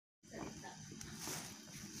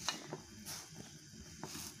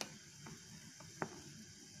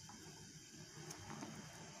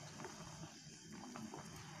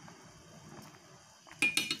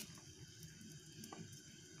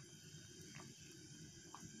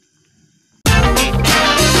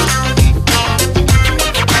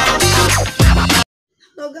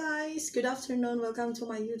good afternoon. Welcome to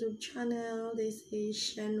my YouTube channel. This is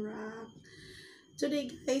Shenra.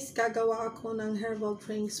 Today guys, gagawa ako ng herbal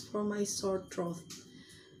drinks for my sore throat.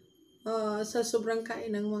 Sa sobrang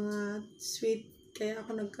kain ng mga sweet, kaya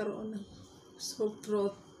ako nagkaroon ng sore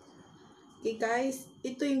throat. Okay guys,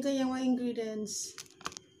 ito yung kanyang mga ingredients.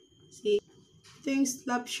 See, ito yung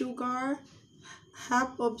SlabSugar,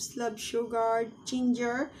 half of SlabSugar,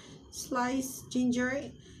 ginger, sliced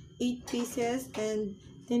ginger, 8 pieces, and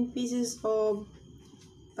 10 pieces of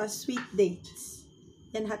sweet dates.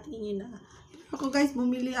 Yan, hatiin nyo na. Ako guys,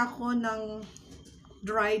 bumili ako ng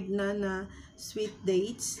dried na sweet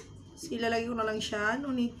dates. So, ilalagay ko na lang siya.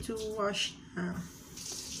 No need to wash na.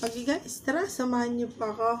 Okay guys, tara, samahan nyo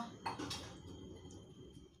pa ako.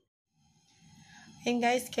 And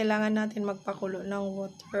guys, kailangan natin magpakulo ng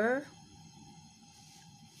water.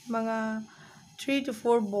 Mga 3 to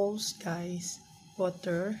 4 bowls guys,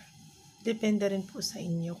 water. Depende rin po sa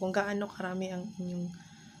inyo kung gaano karami ang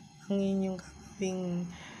inyong gagawing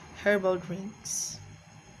herbal drinks.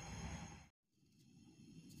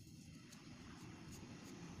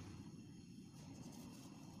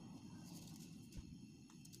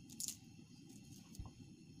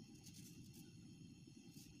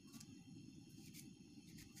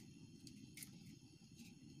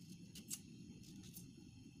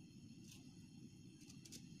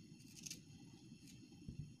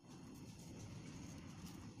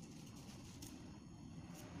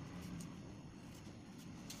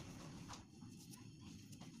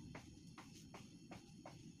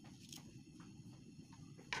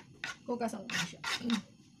 Hugasan ko siya.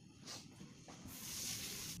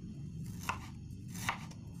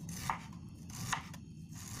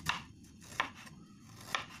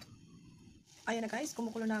 Ayan na guys,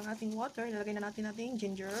 kumukulo na ang ating water. Nilagay na natin ating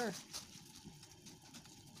ginger.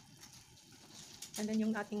 And then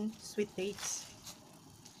yung ating sweet dates.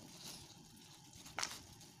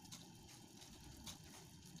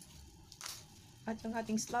 At yung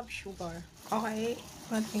ating SlabSugar. Okay,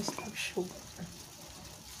 ating SlabSugar.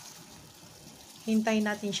 Hintayin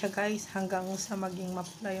natin siya guys hanggang sa maging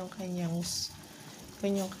mapula yung kanyang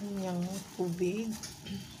tubig.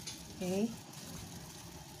 Okay.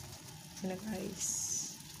 Yan na guys.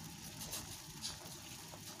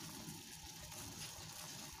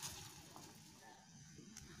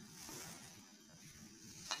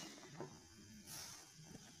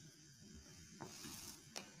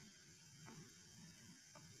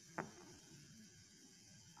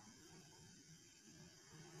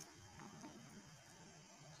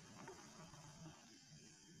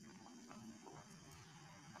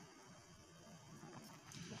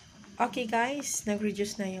 Okay guys,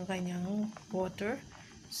 nag-reduce na yung kanyang water.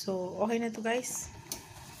 So, okay na to guys.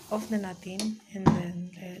 Off na natin. And then,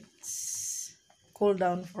 let's cool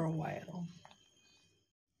down for a while.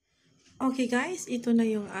 Okay guys, ito na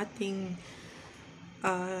yung ating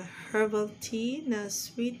herbal tea na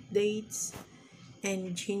sweet dates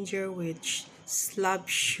and ginger with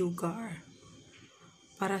SlabSugar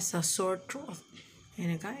para sa sore throat.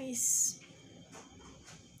 Ayan na guys.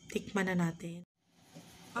 Tikman na natin.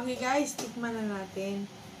 Okay guys, tikman na natin.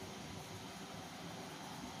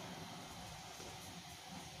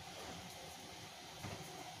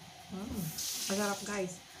 Masarap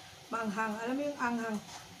guys. Maanghang. Alam mo yung anghang?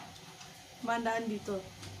 Mandaan dito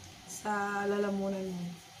sa lalamunan mo.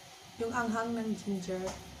 Yung anghang ng ginger.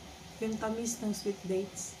 Yung tamis ng sweet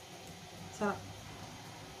dates. Sarap.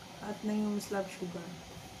 At na yung SlabSugar.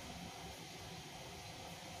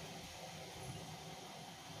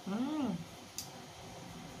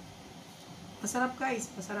 Masarap guys,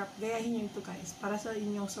 masarap. Gayahin nyo ito guys para sa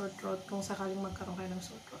inyong sore throat kung sakaling magkaroon kayo ng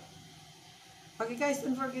sore throat. Okay guys,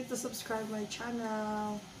 don't forget to subscribe my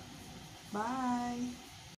channel. Bye!